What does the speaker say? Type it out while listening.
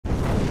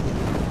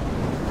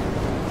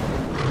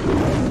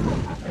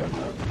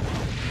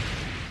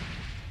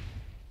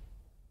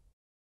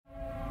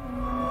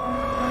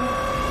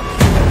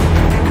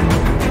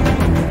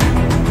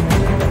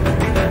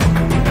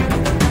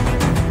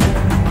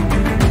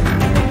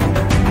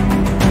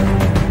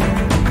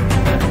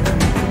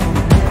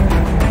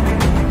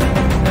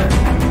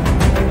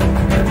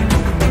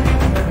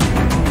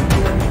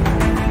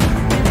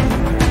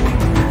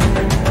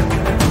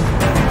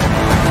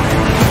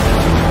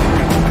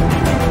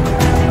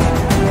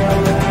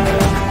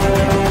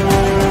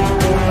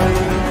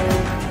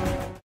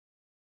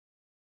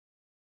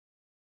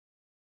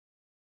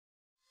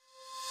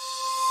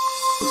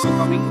For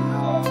coming,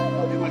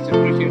 very much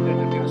appreciated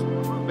that you have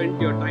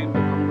spent your time to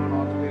come down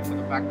all the way for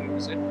the factory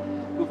visit.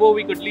 Before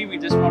we could leave, we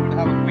just wanted to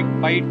have a quick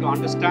bite to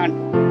understand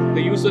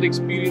the user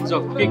experience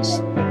of Kicks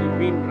that you've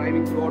been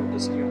driving throughout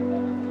this year.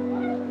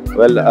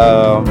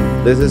 Well,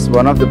 this is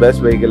one of the best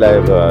vehicles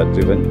I've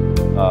driven.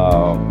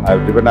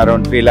 I've driven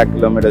around 3 lakh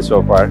kilometers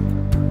so far.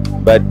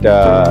 But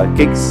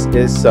Kicks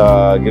is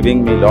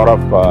giving me a lot of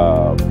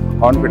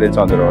confidence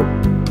on the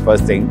road,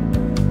 first thing.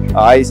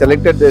 I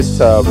selected this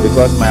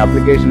because my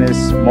application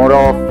is more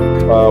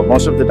of,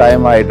 most of the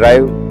time I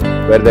drive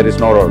where there is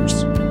no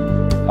roads.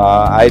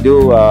 I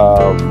do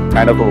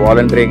kind of a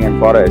volunteering in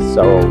forest,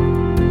 so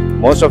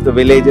most of the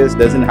villages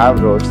doesn't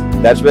have roads.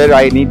 That's where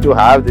I need to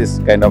have this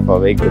kind of a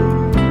vehicle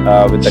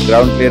with the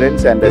ground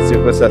clearance and the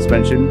super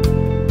suspension.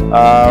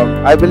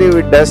 I believe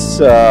it does,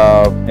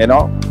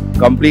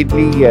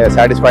 completely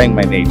satisfying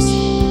my needs.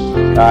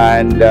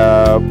 And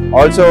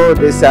also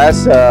this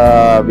has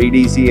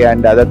VDC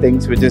and other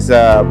things, which is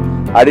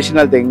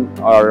additional thing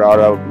or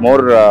a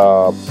more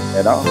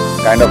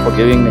kind of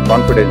giving me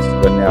confidence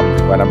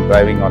when I'm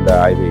driving on the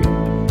highway.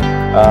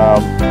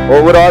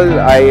 Overall,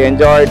 I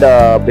enjoyed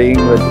being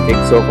with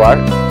Kicks so far,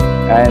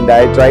 and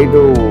I try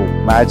to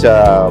match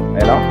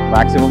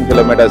maximum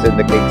kilometers in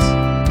the Kicks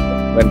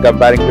when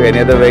comparing to any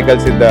other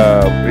vehicles in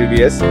the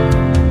previous.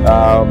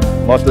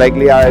 Most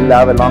likely, I'll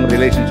have a long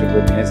relationship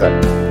with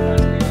Nissan.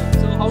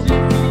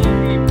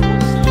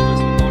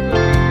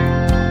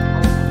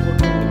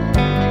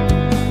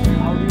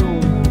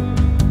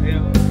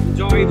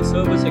 The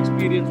service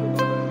experience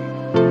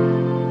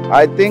with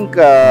I think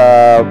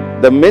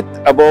the myth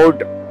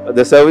about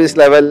the service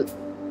level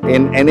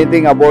in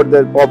anything about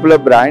the popular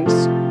brands,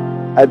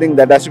 I think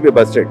that has to be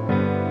busted.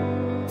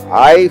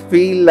 I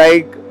feel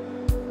like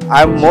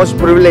I'm most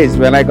privileged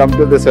when I come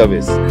to the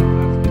service,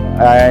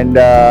 and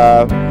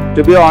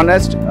to be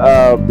honest,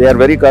 they are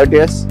very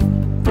courteous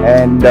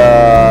and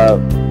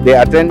they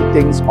attend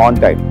things on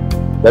time.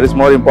 That is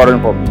more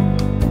important for me.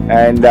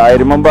 And I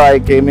remember I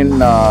came in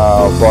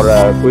for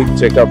a quick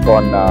checkup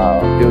on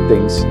a few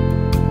things,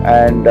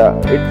 and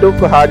it took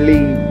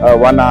hardly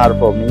 1 hour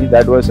for me.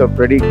 That was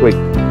pretty quick.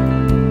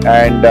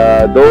 And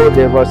though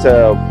there was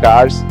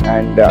cars,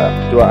 and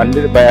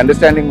by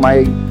understanding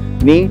my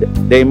need,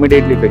 they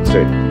immediately fixed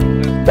it.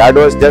 That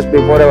was just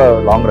before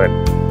a long run.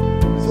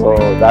 So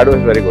that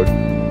was very good.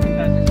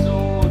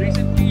 So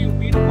recently you've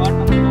been a part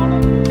of a lot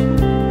of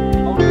groups.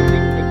 How do you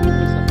think the group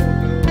is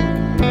supportive?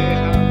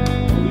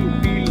 How do you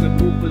feel the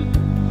group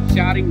is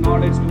sharing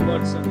knowledge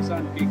towards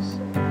Nissan Kicks?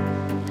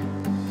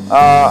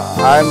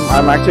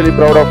 I'm actually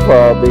proud of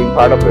being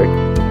part of it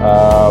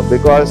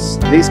because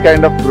these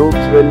kind of groups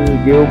will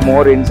give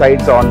more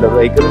insights on the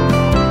vehicle,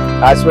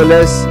 as well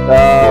as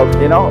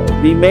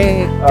we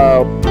may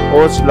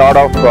post a lot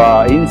of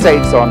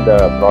insights on the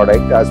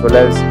product, as well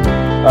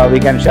as we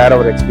can share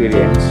our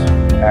experience,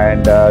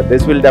 and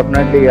this will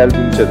definitely help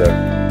each other.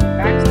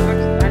 Thanks for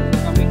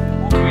coming.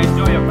 Hope you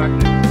enjoy your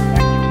factory.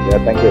 Thank you.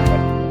 Yeah, thank you very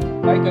much.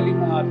 Hi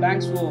Kalim,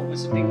 thanks for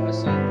visiting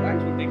us and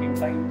thanks for taking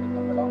time to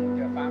come along with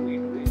your family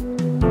today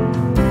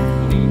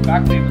to the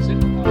factory visit.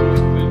 Most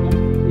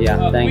welcome.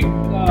 Yeah, thank you.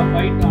 Quick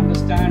bite to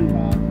understand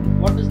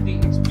what is the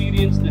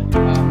experience that you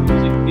have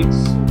using Kicks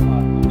so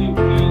far? How do you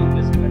feel it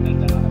is better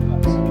than other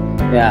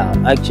cars? Yeah,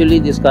 actually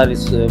this car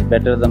is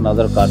better than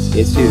other cars,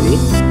 SUV.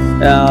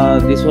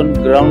 This one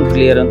ground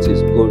clearance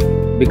is good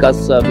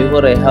because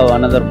before I have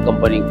another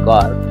company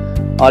car,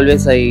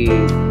 always I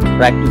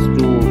practice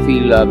to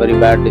feel very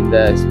bad in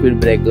the speed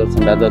breakers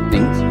and other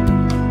things.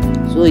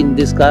 So in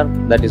this car,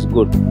 that is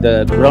good.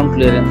 The ground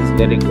clearance is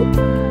very good.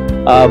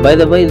 By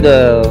the way,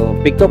 the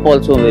pickup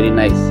also very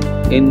nice.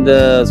 In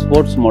the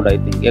sports mode, I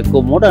think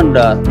eco mode and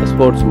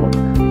sports mode.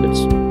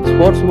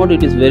 Sports mode,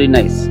 it is very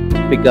nice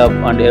pickup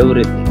and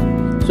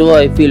everything. So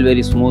I feel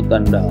very smooth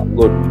and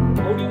good.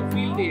 How do you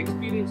feel the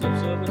experience of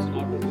service in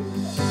auto?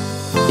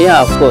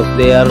 Yeah, of course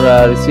they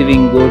are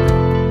receiving good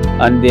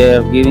and they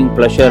are giving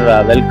pleasure,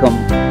 welcome,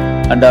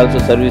 and also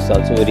service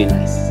also very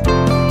nice.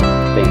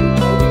 Thank you.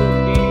 How do you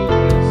feel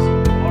this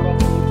lot of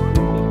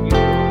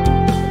groups?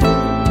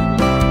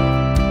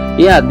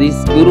 Yeah,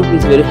 this group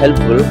is very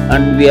helpful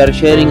and we are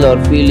sharing our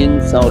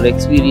feelings, our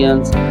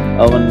experience,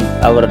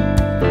 our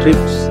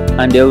trips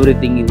and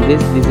everything in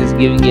this. This is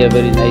giving a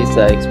very nice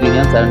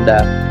experience, and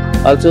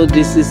also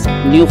this is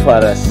new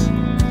for us.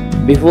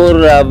 Before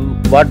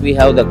what we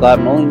have the car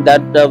now, in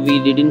that we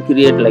didn't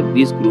create like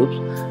these groups.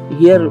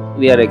 Here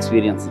we are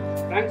experiencing.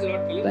 Thanks a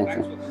lot, Khalil. Thanks.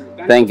 Thanks for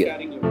coming. Thank for you.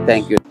 sharing your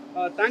Thank you.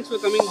 Thanks for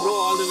coming, bro,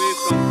 all the way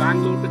from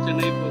Bangalore to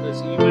Chennai for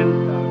this event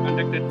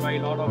conducted by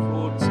Lot of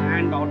Roads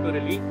and Auto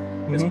Rally.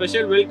 A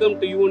special welcome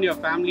to you and your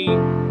family,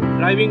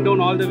 driving down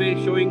all the way,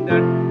 showing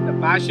that the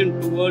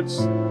passion towards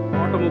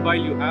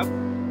automobile you have.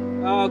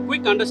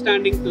 Quick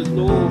understanding to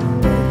know.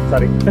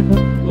 Sorry.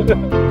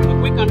 A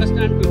quick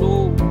understand to know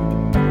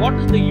what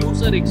is the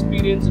user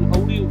experience and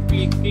how do you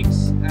feel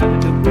Kicks as a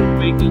different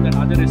vehicle than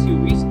other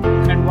SUVs?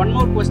 And one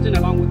more question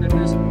along with that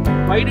is,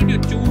 why did you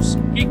choose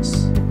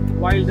Kicks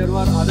while there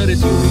were other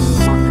SUVs in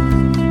the market?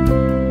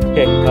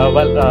 Okay,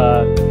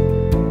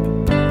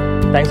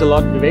 thanks a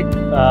lot, Vivek.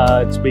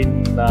 It's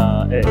been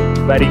a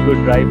very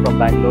good drive from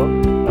Bangalore.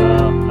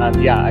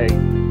 And yeah, I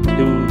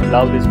do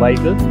love this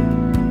vehicle.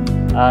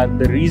 And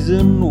the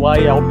reason why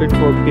I opted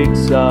for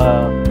Kicks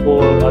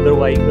over other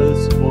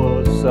vehicles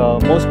was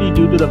mostly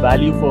due to the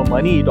value for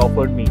money it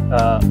offered me.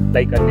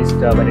 Like at least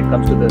when it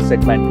comes to the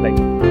segment, like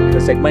the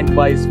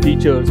segment-wise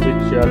features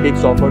which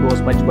Kicks offered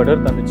was much better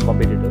than its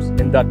competitors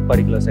in that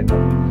particular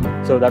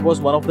segment. So that was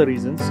one of the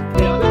reasons.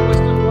 The other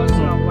question was,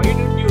 why did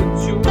you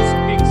choose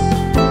Kicks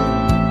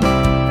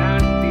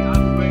and there are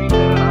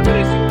other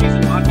SUVs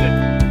in the market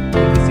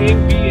in the same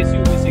B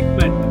SUV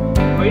segment?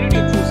 Why did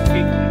you choose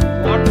Kicks?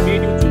 What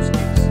made you choose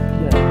Kicks?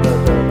 Yeah, the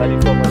value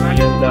for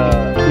money and the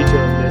feature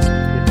of this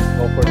it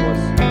offered was.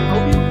 How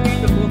do you feel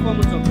the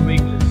performance of the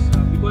vehicle is?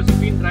 Because you've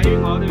been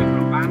driving all the way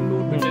from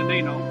Bangalore to Chennai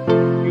now.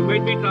 You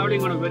might be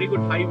traveling on a very good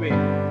highway.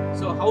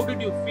 So how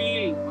did you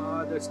feel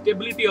the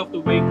stability of the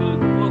vehicle,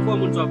 the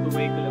performance of the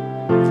vehicle?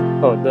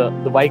 Oh,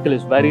 the vehicle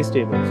is very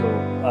stable, so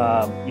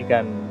you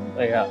can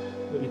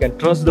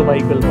trust the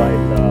vehicle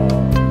while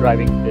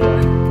driving there.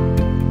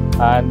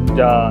 And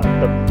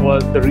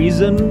the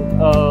reason,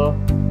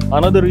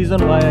 another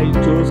reason why I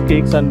chose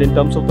Kicks, and in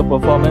terms of the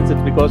performance,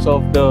 it's because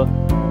of the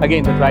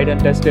tried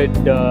and tested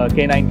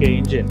K9K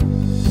engine,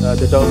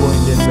 the turbo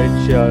engine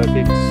which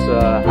Kicks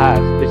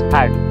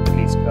had at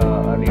least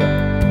earlier,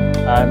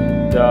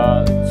 and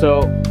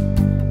so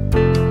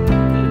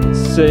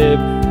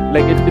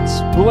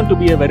it's proven to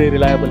be a very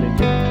reliable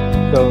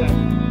engine. So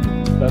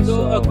that's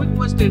a quick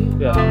question: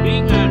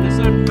 being a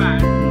Nissan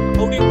fan,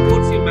 how do you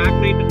foresee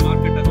Magnite in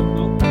market as of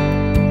now?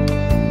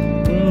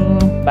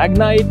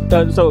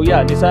 Magnite, so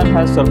yeah, Nissan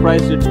has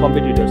surprised its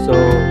competitors, so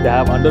they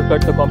have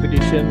undercut the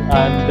competition,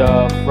 and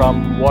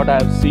from what I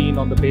have seen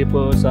on the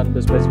papers and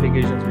the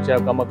specifications which I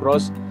have come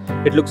across,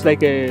 it looks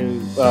like a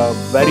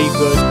very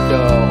good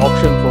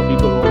option for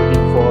people who are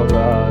looking for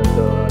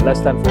the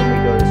less than 4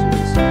 meter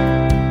SUVs.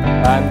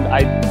 And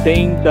I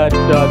think that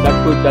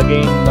that could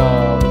again,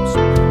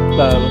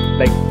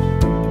 like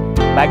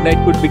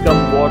Magnite could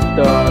become what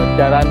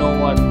Terrano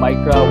and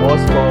Micra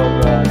was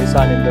for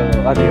Nissan in the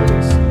earlier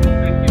days.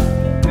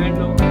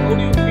 How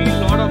do you feel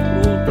Lot of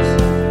Roads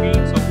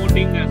being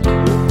supporting as a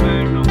group,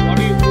 and what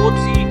do you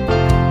foresee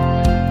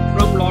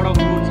from Lot of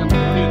Roads, and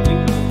what do you think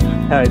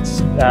about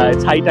that?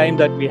 It's high time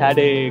that we had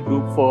a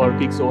group for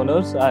Kicks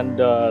owners, and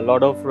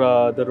Lot of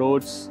the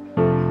Roads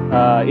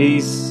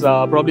is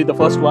probably the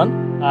first one,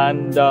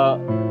 and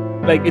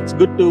like it's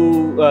good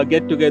to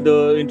get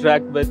together,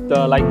 interact with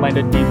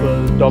like-minded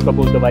people, talk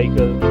about the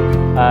vehicle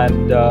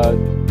and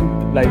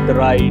like the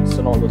rides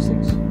and all those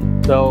things.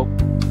 So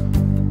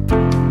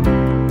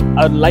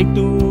I'd like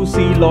to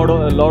see a lot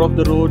of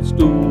the Roads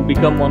to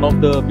become one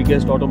of the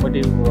biggest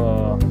automotive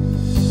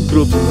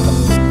groups in the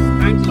country.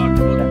 Thanks a lot,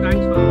 bro. Yeah.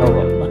 Thanks for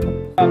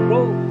bro.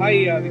 Hi,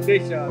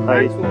 Vignesh. Hi.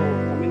 Thanks for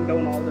coming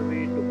down all the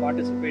way to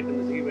participate in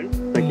this event.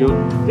 Thank you.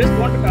 Just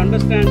wanted to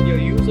understand your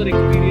user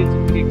experience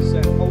in Kicks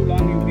and how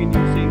long you've been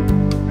using,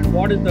 and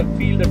what is the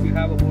feel that you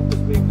have about this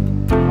vehicle.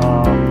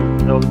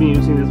 I've been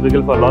using this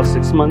vehicle for last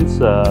 6 months.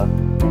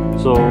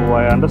 So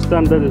I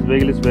understand that this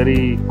vehicle is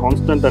very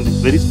constant and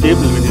it's very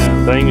stable when you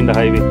are driving in the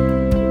highway.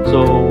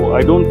 So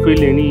I don't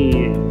feel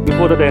any.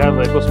 Before that I have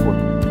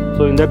EcoSport.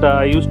 So in that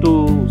I used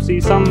to see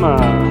some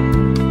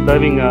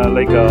driving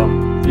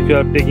if you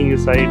are taking a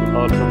side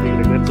or something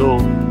like that. So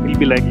it will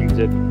be like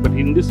jet. But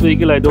in this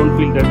vehicle I don't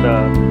feel that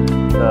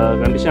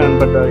condition.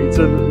 But it's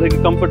like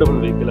a comfortable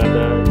vehicle,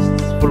 and it's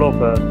full of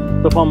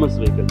performance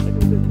vehicle, I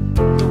can say.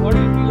 So what do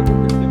you feel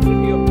about the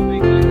stability of the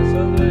vehicle in the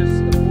service,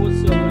 the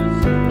post-service?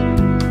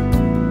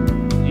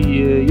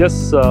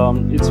 Yes,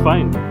 it's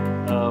fine.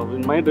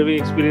 In my driving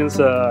experience,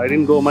 I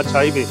didn't go much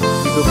highway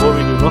due to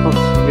COVID,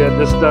 we are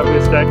just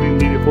stacked in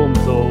the home.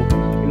 So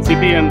in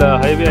city and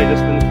highway, I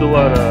just went 2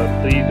 or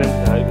 3 times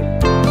the highway.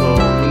 So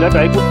in that,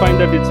 I could find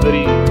that it's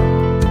very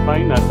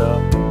fine, and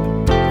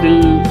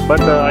still,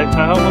 but I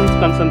have one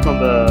concern from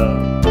the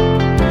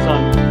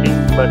Nissan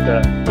Kicks, but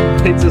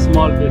it's a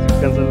small basic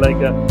concern.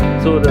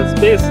 So the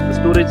space, the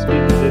storage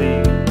space is very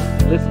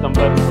less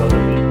compared to other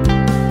vehicles.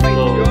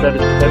 So that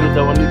is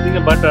the only thing.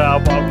 But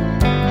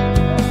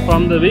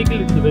from the vehicle,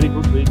 it's a very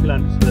good vehicle,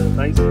 and it's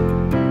nice.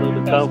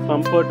 So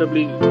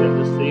comfortably, you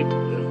can just save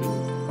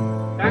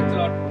everything. Thanks a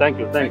lot. Thank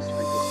you. Thanks.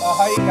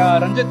 Hi,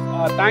 Ranjit.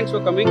 Thanks for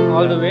coming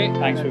all the way.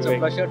 Thanks, It's a Vivek.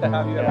 pleasure to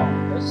have you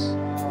around with us.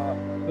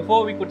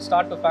 before we could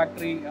start the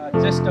factory,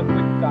 just a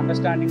quick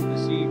understanding to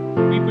see,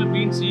 people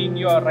been seeing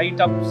your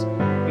write-ups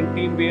in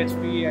Team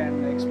BHP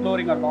and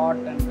exploring a lot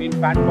and been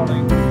fan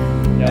following.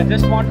 I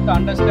just wanted to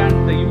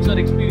understand the user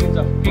experience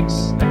of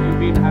Kicks that you've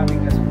been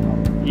having as of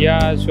now.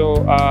 Yeah, so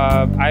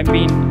I've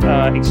been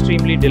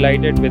extremely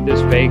delighted with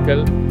this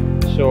vehicle.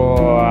 So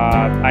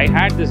I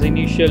had this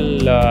initial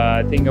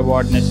thing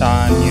about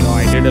Nissan.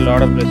 I did a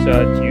lot of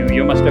research.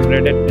 You must have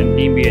read it in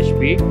Team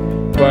BHP.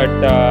 But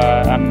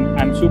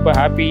I'm super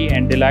happy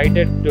and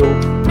delighted to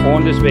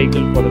own this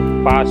vehicle for the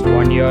past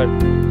 1 year.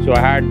 So I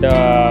had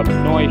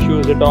no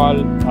issues at all.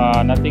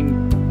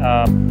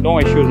 No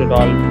issues at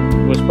all.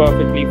 It was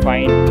perfectly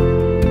fine.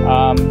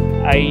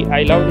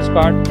 I love this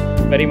car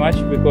very much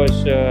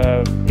because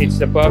it's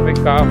the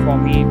perfect car for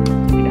me.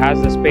 It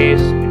has the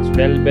space. It's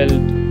well built,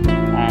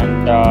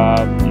 and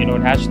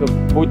it has the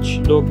butch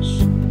looks.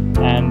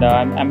 And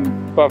I'm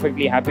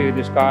perfectly happy with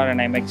this car,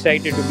 and I'm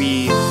excited to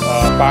be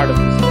part of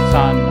this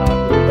Nissan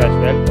group as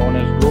well,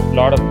 owners group. A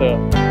lot of the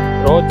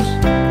roads,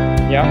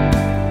 yeah.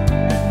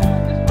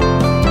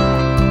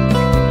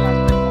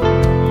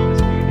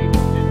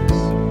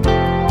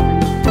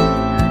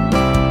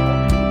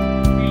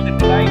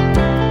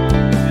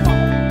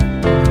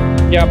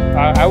 Yeah,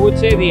 I would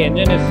say the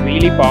engine is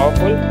really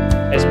powerful,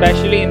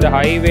 especially in the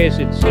highways.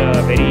 It's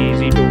very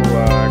easy to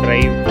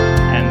drive,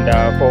 and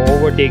for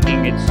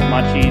overtaking it's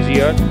much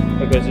easier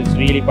because it's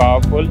really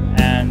powerful,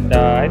 and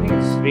I think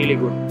it's really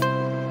good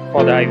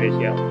for the highways.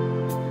 Yeah.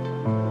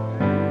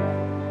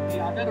 The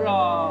other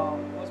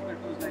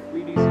perspectives like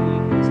VDC,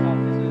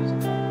 Kickstarter,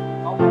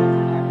 how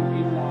often have you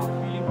been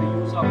feeling the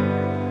use of?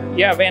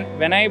 Yeah,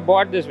 when I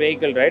bought this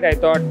vehicle, right, I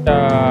thought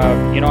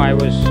I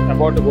was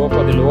about to go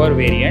for the lower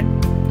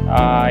variant.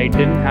 I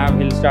didn't have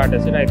hill start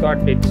as it. I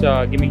thought it's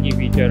a gimmicky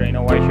feature,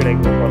 why should I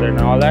go for that and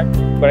all that.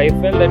 But I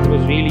felt that it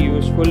was really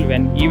useful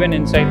when even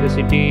inside the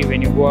city,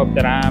 when you go up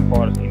the ramp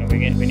or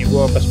when you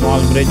go up a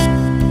small bridge,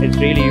 it's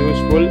really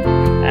useful.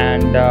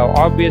 And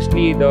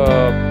obviously the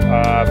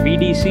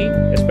VDC,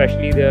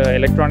 especially the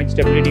electronic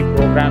stability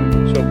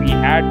program. So we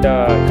had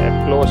a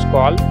close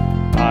call.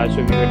 So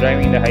we were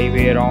driving the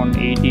highway around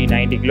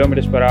 80-90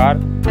 kilometers per hour,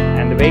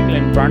 and the vehicle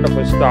in front of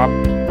us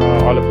stopped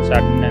all of a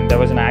sudden, and there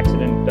was an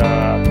accident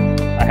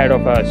ahead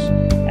of us.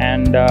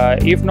 And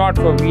if not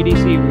for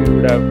VDC, we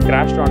would have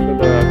crashed onto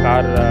the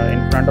car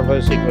in front of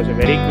us. It was a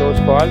very close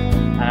call,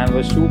 and I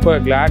was super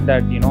glad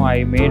that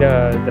I made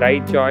the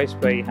right choice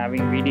by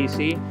having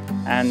VDC.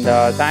 And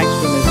thanks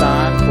to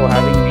Nissan for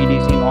having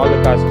VDC in all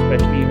the cars,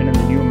 especially even in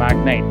the new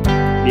Magnite.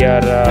 They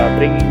are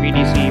bringing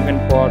VDC even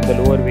for the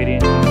lower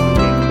variants, including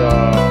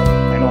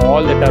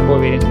all the turbo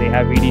variants. They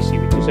have VDC,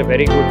 which is a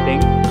very good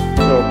thing.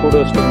 So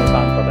kudos to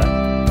Nissan for that.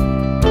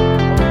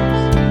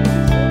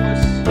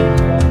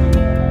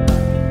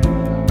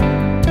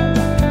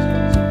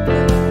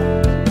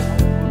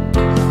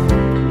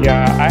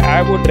 Yeah,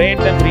 I would rate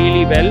them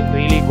really well,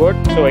 really good.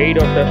 So 8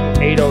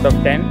 out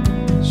of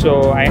 10.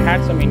 So I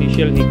had some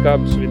initial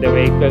hiccups with the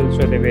vehicle,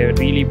 so they were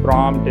really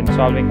prompt in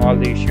solving all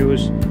the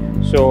issues.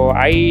 So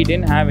I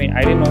didn't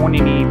own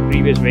any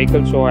previous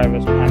vehicles, so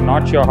I'm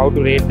not sure how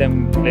to rate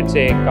them, let's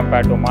say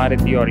compared to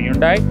Maruti or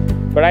Hyundai.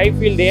 But I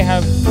feel they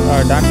have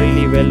done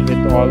really well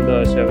with all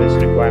the service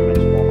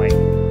requirements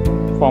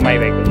for my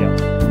vehicle. Yeah.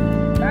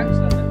 Thanks,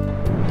 Nathan.